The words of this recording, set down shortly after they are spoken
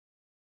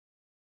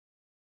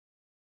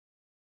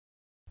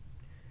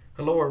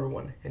Hello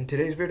everyone. In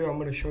today's video I'm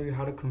going to show you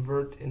how to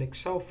convert an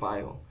Excel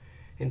file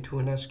into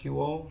an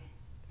SQL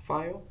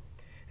file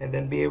and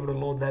then be able to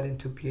load that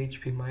into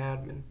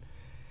phpMyAdmin.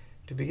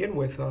 To begin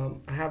with, I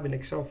have an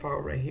Excel file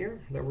right here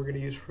that we're going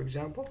to use for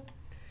example.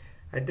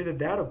 I did a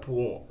data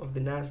pool of the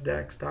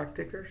NASDAQ stock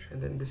tickers,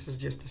 and then this is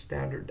just a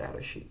standard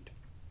data sheet.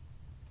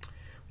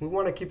 We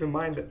want to keep in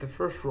mind that the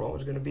first row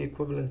is going to be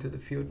equivalent to the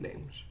field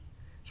names.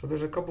 So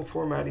there's a couple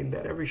formatting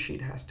that every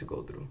sheet has to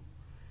go through.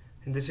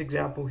 In this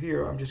example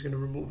here, I'm just going to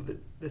remove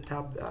the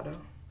top data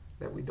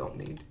that we don't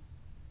need.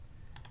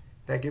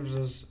 That gives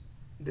us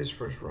this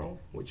first row,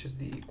 which is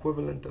the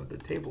equivalent of the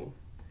table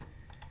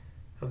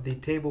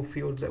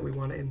fields that we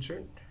want to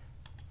insert.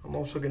 I'm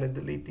also going to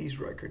delete these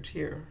records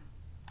here.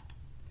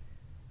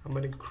 I'm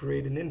going to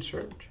create an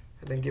insert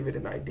and then give it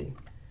an ID.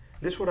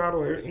 This would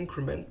auto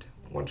increment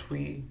once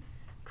we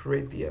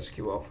create the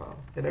SQL file.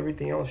 Then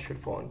everything else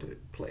should fall into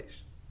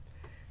place.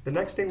 The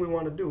next thing we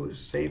want to do is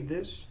save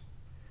this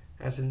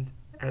as a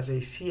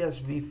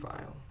CSV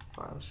file.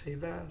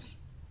 Save as.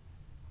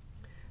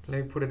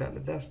 Let me put it on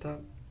the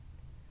desktop.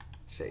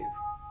 Save.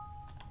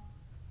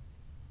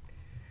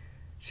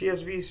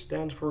 CSV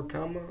stands for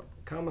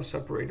comma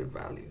separated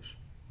values.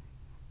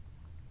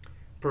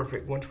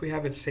 Perfect. Once we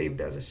have it saved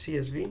as a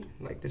CSV,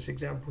 like this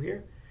example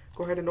here,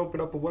 go ahead and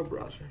open up a web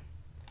browser.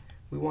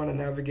 We want to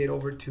navigate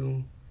over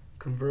to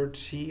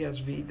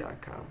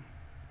convertcsv.com.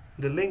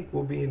 The link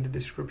will be in the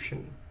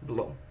description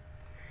below.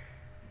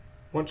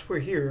 Once we're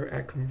here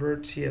at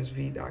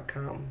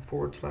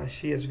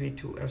convertcsv.com/CSV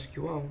to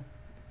SQL,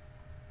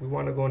 we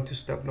want to go into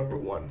step number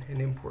 1 and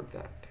import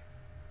that.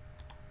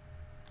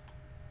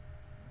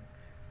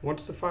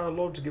 Once the file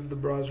loads, give the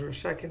browser a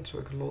second so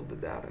it can load the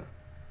data.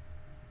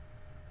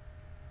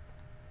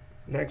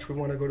 Next, we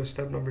want to go to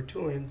step number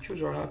 2 and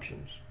choose our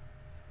options.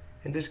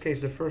 In this case,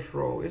 the first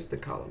row is the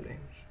column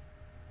names.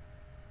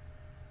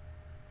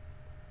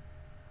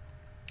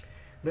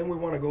 Then we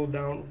want to go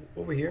down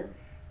over here.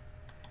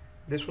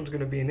 This one's going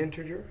to be an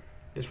integer.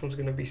 This one's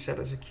going to be set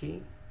as a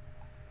key.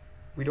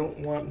 We don't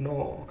want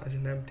null as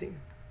an empty.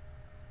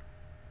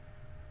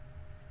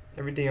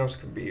 Everything else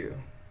could be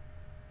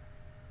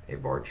a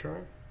bar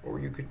chart, or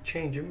you could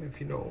change them if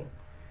you know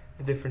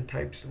the different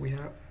types that we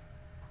have.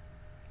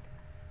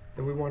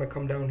 Then we want to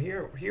come down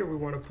here. Here we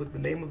want to put the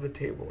name of the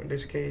table. In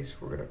this case,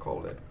 we're going to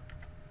call it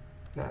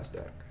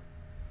NASDAQ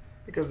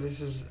because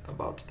this is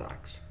about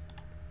stocks.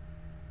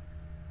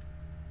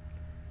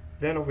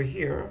 Then over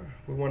here,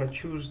 we want to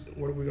choose,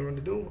 what are we going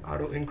to do?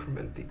 Auto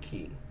increment the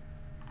key,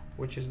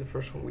 which is the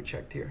first one we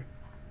checked here.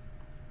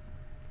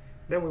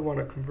 Then we want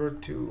to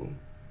convert to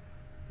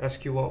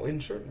SQL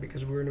insert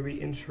because we're going to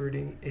be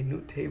inserting a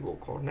new table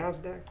called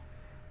NASDAQ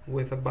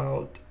with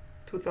about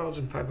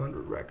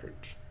 2,500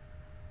 records.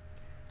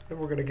 Then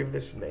we're going to give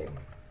this a name.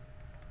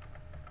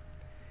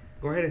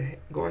 Go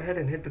ahead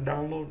and hit the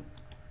download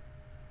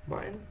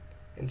button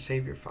and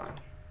save your file.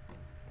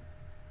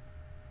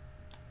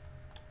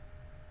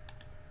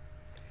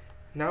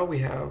 Now we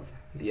have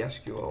the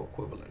SQL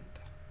equivalent.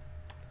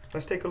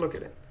 Let's take a look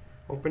at it.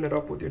 Open it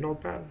up with your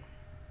notepad.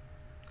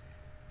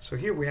 So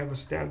here we have a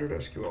standard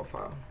SQL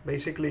file.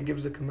 Basically it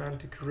gives the command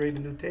to create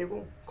a new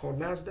table called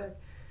NASDAQ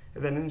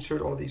and then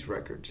insert all these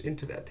records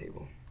into that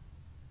table.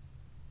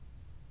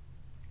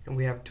 And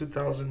we have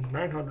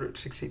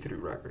 2,963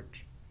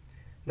 records.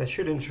 That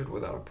should insert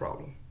without a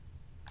problem.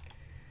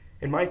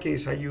 In my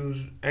case, I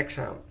use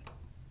XAMPP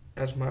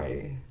as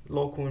my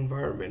local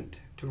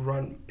environment to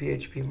run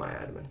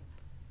phpMyAdmin.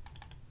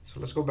 So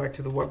let's go back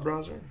to the web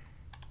browser.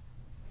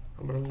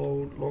 I'm going to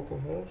load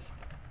localhost.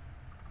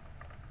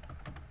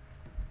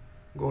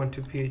 Go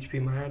into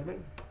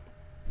phpMyAdmin.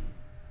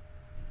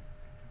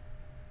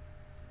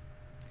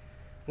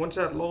 Once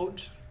that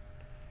loads,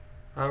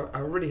 I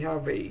already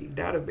have a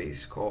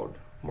database called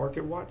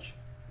MarketWatch,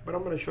 but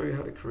I'm going to show you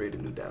how to create a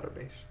new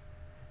database.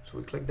 So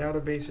we click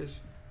databases.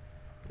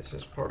 This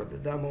is part of the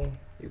demo.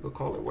 You could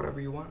call it whatever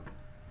you want.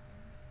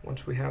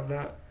 Once we have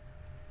that,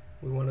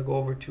 we want to go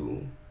over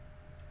to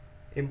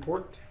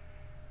import,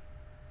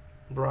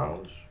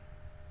 browse,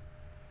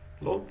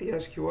 load the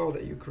SQL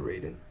that you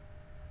created,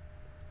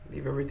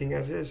 leave everything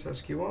as is,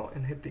 SQL,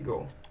 and hit the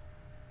go.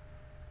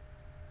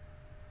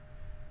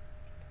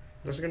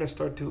 That's going to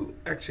start to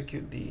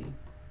execute the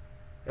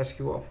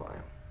SQL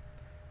file.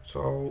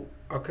 So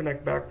I'll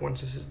connect back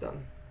once this is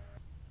done.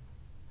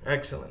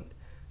 Excellent.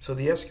 So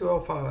the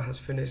SQL file has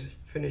finished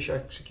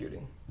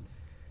executing.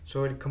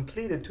 So it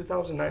completed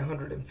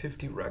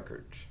 2,950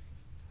 records.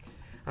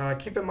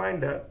 Keep in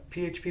mind that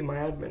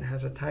phpMyAdmin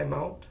has a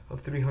timeout of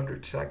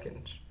 300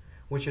 seconds,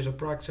 which is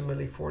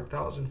approximately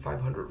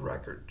 4,500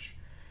 records.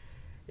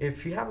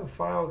 If you have a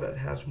file that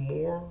has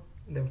more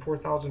than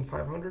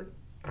 4,500,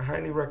 I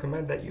highly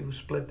recommend that you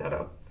split that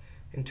up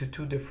into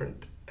 2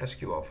 different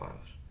SQL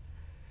files.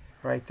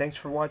 Alright, thanks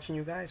for watching,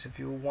 you guys. If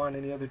you want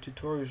any other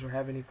tutorials or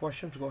have any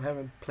questions, go ahead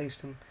and place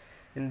them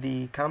in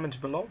the comments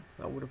below.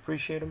 I would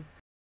appreciate them.